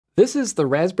This is the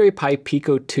Raspberry Pi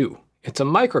Pico 2. It's a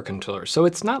microcontroller, so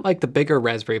it's not like the bigger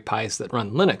Raspberry Pis that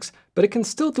run Linux, but it can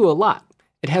still do a lot.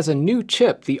 It has a new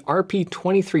chip, the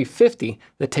RP2350,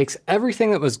 that takes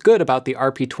everything that was good about the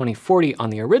RP2040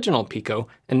 on the original Pico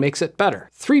and makes it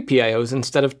better. 3 PIOs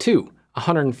instead of 2,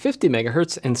 150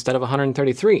 MHz instead of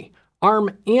 133.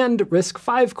 ARM and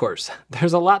RISC-V cores.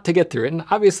 There's a lot to get through, and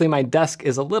obviously my desk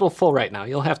is a little full right now.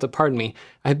 You'll have to pardon me.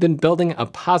 I've been building a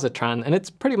positron, and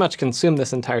it's pretty much consumed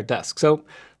this entire desk. So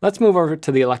let's move over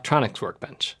to the electronics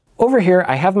workbench. Over here,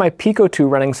 I have my Pico 2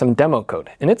 running some demo code,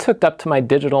 and it's hooked up to my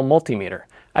digital multimeter.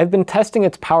 I've been testing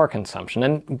its power consumption,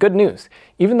 and good news.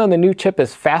 Even though the new chip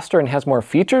is faster and has more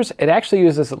features, it actually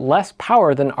uses less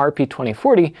power than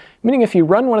RP2040, meaning if you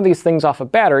run one of these things off a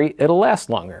battery, it'll last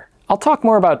longer. I'll talk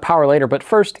more about power later, but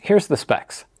first, here's the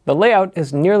specs. The layout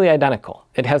is nearly identical.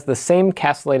 It has the same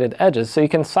castellated edges, so you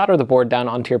can solder the board down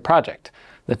onto your project.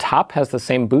 The top has the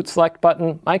same boot select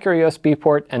button, micro USB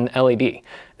port, and LED.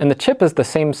 And the chip is the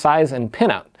same size and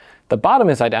pinout. The bottom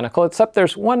is identical, except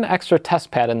there's one extra test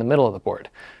pad in the middle of the board.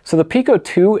 So the Pico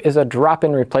 2 is a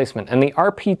drop-in replacement, and the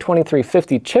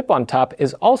RP2350 chip on top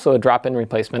is also a drop-in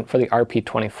replacement for the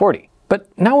RP2040. But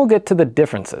now we'll get to the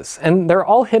differences, and they're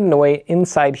all hidden away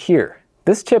inside here.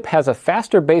 This chip has a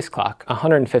faster base clock,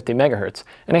 150 MHz,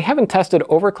 and I haven't tested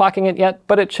overclocking it yet,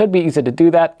 but it should be easy to do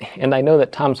that, and I know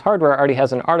that Tom's Hardware already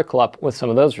has an article up with some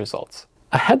of those results.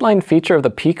 A headline feature of the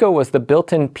Pico was the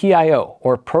built-in PIO,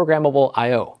 or Programmable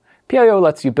I/O. PIO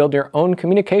lets you build your own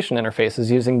communication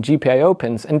interfaces using GPIO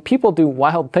pins, and people do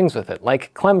wild things with it,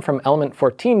 like Clem from Element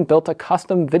 14 built a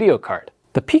custom video card.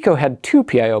 The Pico had 2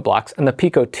 PIO blocks, and the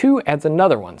Pico 2 adds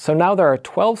another one, so now there are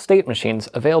 12 state machines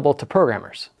available to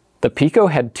programmers. The Pico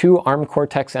had 2 ARM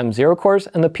Cortex-M0 cores,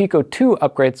 and the Pico 2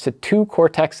 upgrades to 2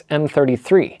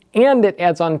 Cortex-M33. And it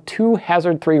adds on 2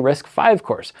 Hazard 3 RISC-V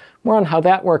cores. More on how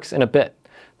that works in a bit.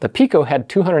 The Pico had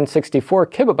 264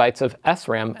 kilobytes of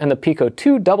SRAM, and the Pico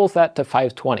 2 doubles that to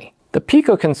 520. The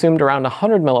Pico consumed around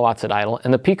 100 milliwatts at idle,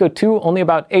 and the Pico 2 only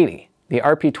about 80. The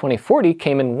RP2040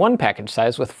 came in 1 package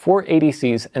size with 4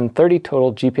 ADCs and 30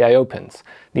 total GPIO pins.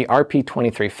 The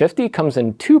RP2350 comes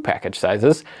in 2 package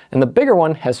sizes, and the bigger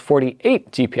one has 48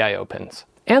 GPIO pins.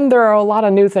 And there are a lot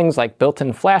of new things like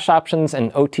built-in flash options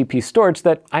and OTP storage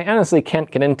that I honestly can't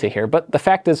get into here, but the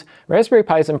fact is, Raspberry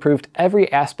Pi's improved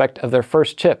every aspect of their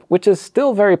first chip, which is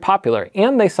still very popular,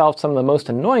 and they solved some of the most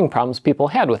annoying problems people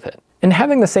had with it. And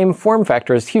having the same form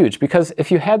factor is huge, because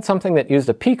if you had something that used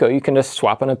a Pico, you can just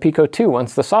swap on a Pico 2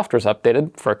 once the software's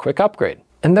updated for a quick upgrade.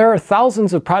 And there are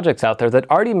thousands of projects out there that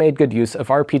already made good use of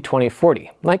RP2040.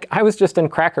 Like, I was just in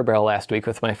Cracker Barrel last week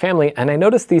with my family, and I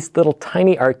noticed these little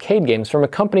tiny arcade games from a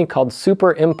company called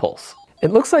Super Impulse.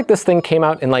 It looks like this thing came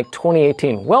out in like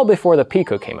 2018, well before the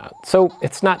Pico came out, so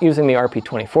it's not using the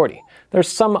RP2040. There's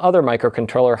some other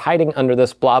microcontroller hiding under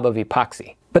this blob of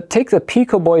epoxy. But take the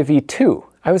Pico Boy V2.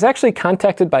 I was actually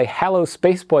contacted by Hallo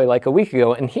Spaceboy like a week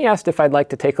ago, and he asked if I'd like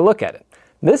to take a look at it.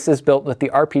 This is built with the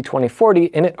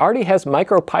RP2040, and it already has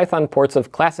MicroPython ports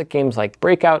of classic games like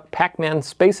Breakout, Pac-Man,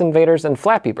 Space Invaders, and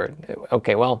Flappy Bird.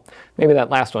 Okay, well, maybe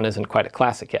that last one isn't quite a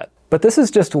classic yet. But this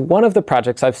is just one of the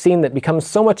projects I've seen that becomes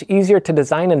so much easier to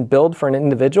design and build for an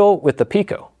individual with the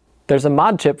Pico. There's a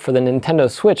mod chip for the Nintendo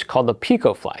Switch called the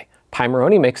PicoFly.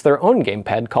 Pimeroni makes their own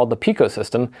gamepad called the Pico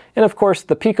System, and of course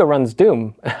the Pico runs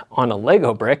Doom on a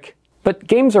Lego brick. But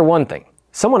games are one thing.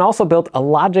 Someone also built a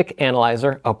logic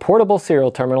analyzer, a portable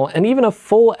serial terminal, and even a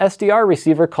full SDR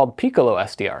receiver called Piccolo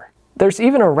SDR. There's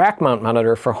even a rack mount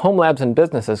monitor for home labs and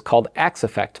businesses called Axe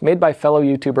Effect, made by fellow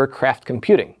YouTuber Craft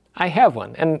Computing. I have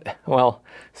one, and well,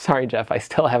 sorry Jeff, I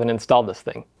still haven't installed this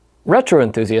thing. Retro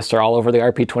enthusiasts are all over the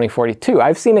RP2040 too.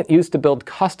 I've seen it used to build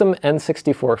custom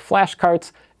N64 flash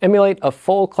carts, emulate a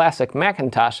full classic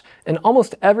Macintosh, and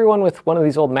almost everyone with one of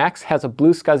these old Macs has a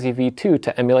Blue SCSI V2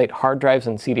 to emulate hard drives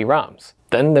and CD-ROMs.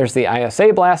 Then there's the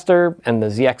ISA Blaster and the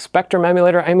ZX Spectrum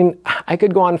emulator. I mean, I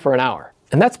could go on for an hour.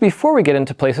 And that's before we get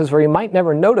into places where you might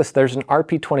never notice there's an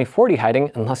RP2040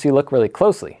 hiding unless you look really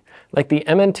closely. Like the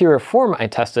MNT Reform I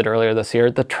tested earlier this year,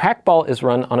 the trackball is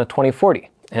run on a 2040.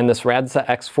 And this Radza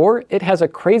X4, it has a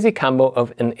crazy combo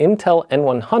of an Intel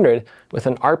N100 with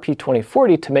an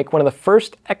RP2040 to make one of the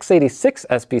first x86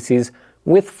 SPCs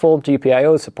with full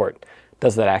GPIO support.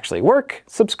 Does that actually work?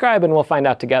 Subscribe and we'll find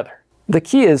out together. The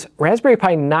key is, Raspberry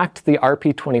Pi knocked the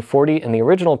RP2040 and the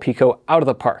original Pico out of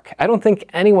the park. I don't think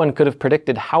anyone could have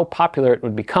predicted how popular it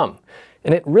would become.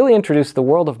 And it really introduced the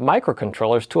world of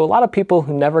microcontrollers to a lot of people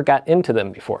who never got into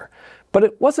them before. But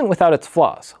it wasn't without its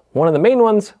flaws. One of the main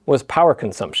ones was power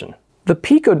consumption. The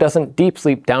Pico doesn't deep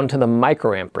sleep down to the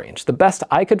microamp range. The best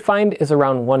I could find is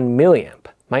around 1 milliamp.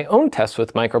 My own test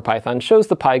with MicroPython shows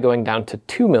the Pi going down to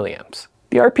 2 milliamps.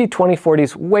 The RP2040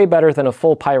 is way better than a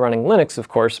full Pi running Linux, of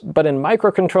course, but in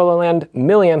microcontroller land,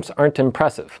 milliamps aren't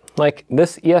impressive. Like,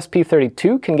 this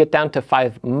ESP32 can get down to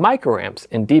 5 microamps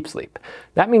in deep sleep.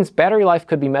 That means battery life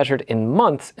could be measured in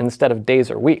months instead of days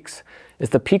or weeks. Is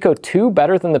the Pico 2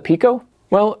 better than the Pico?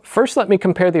 Well, first let me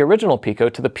compare the original Pico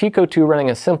to the Pico 2 running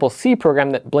a simple C program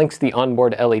that blinks the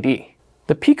onboard LED.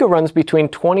 The Pico runs between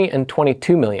 20 and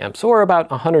 22 milliamps, or about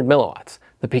 100 milliwatts.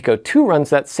 The Pico 2 runs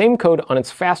that same code on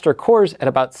its faster cores at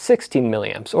about 16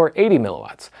 milliamps, or 80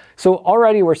 milliwatts. So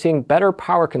already we're seeing better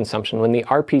power consumption when the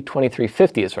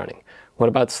RP2350 is running. What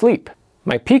about sleep?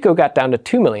 My Pico got down to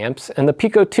 2 milliamps, and the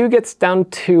Pico 2 gets down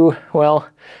to, well,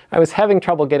 I was having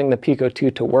trouble getting the Pico 2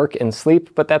 to work in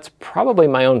sleep, but that's probably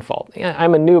my own fault.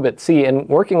 I'm a noob at C, and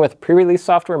working with pre-release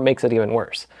software makes it even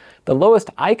worse. The lowest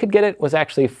I could get it was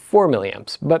actually 4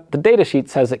 milliamps, but the datasheet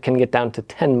says it can get down to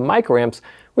 10 microamps,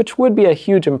 which would be a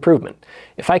huge improvement.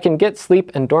 If I can get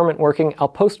sleep and dormant working, I'll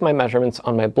post my measurements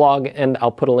on my blog, and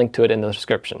I'll put a link to it in the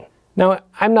description. Now,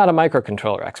 I'm not a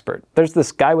microcontroller expert. There's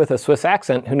this guy with a Swiss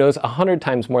accent who knows 100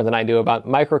 times more than I do about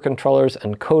microcontrollers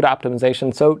and code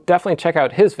optimization, so definitely check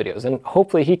out his videos, and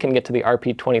hopefully he can get to the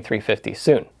RP2350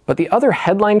 soon. But the other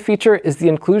headline feature is the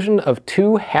inclusion of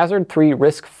 2 Hazard-3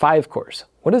 RISC-V cores.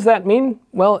 What does that mean?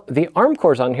 Well, the ARM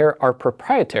cores on here are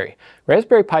proprietary.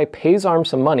 Raspberry Pi pays ARM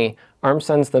some money, ARM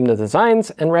sends them the designs,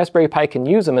 and Raspberry Pi can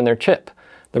use them in their chip.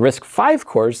 The RISC-V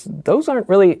cores, those aren't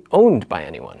really owned by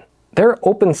anyone. They're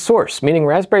open source, meaning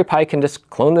Raspberry Pi can just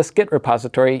clone this Git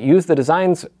repository, use the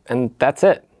designs, and that's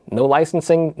it. No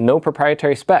licensing, no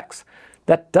proprietary specs.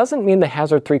 That doesn't mean the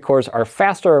Hazard-3 cores are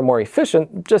faster or more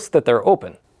efficient, just that they're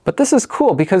open. But this is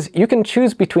cool because you can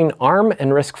choose between ARM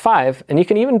and RISC-V, and you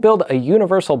can even build a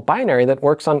universal binary that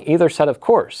works on either set of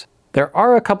cores. There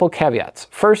are a couple caveats.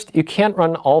 First, you can't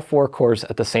run all 4 cores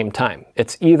at the same time.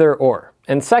 It's either or.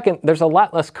 And second, there's a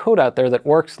lot less code out there that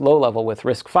works low-level with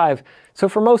RISC-V, so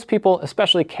for most people,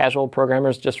 especially casual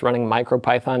programmers just running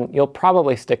MicroPython, you'll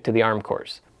probably stick to the ARM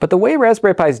cores. But the way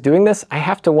Raspberry Pi is doing this, I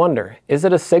have to wonder, is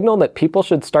it a signal that people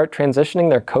should start transitioning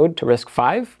their code to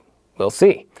RISC-V? We'll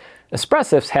see.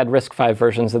 Espressifs had RISC-V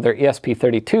versions of their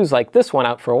ESP32s like this one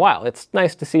out for a while. It's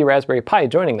nice to see Raspberry Pi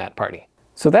joining that party.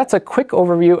 So that's a quick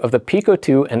overview of the Pico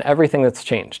 2 and everything that's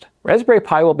changed. Raspberry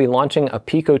Pi will be launching a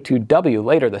Pico 2W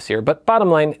later this year, but bottom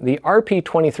line, the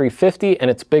RP2350 and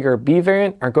its bigger B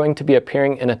variant are going to be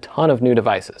appearing in a ton of new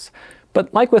devices.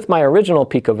 But like with my original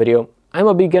Pico video, I'm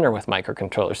a beginner with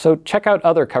microcontrollers, so check out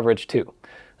other coverage too.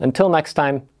 Until next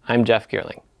time, I'm Jeff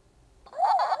Geerling.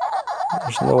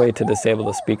 There's no way to disable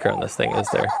the speaker on this thing, is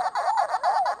there?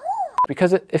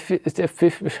 Because if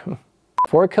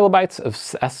 4 kilobytes of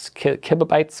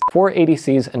kilobytes, 4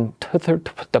 ADCs, and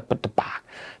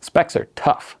specs are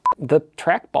tough. The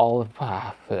trackball,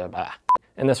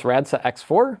 and this Radsa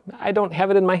X4, I don't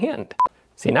have it in my hand.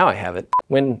 See, now I have it.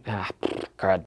 When, crud.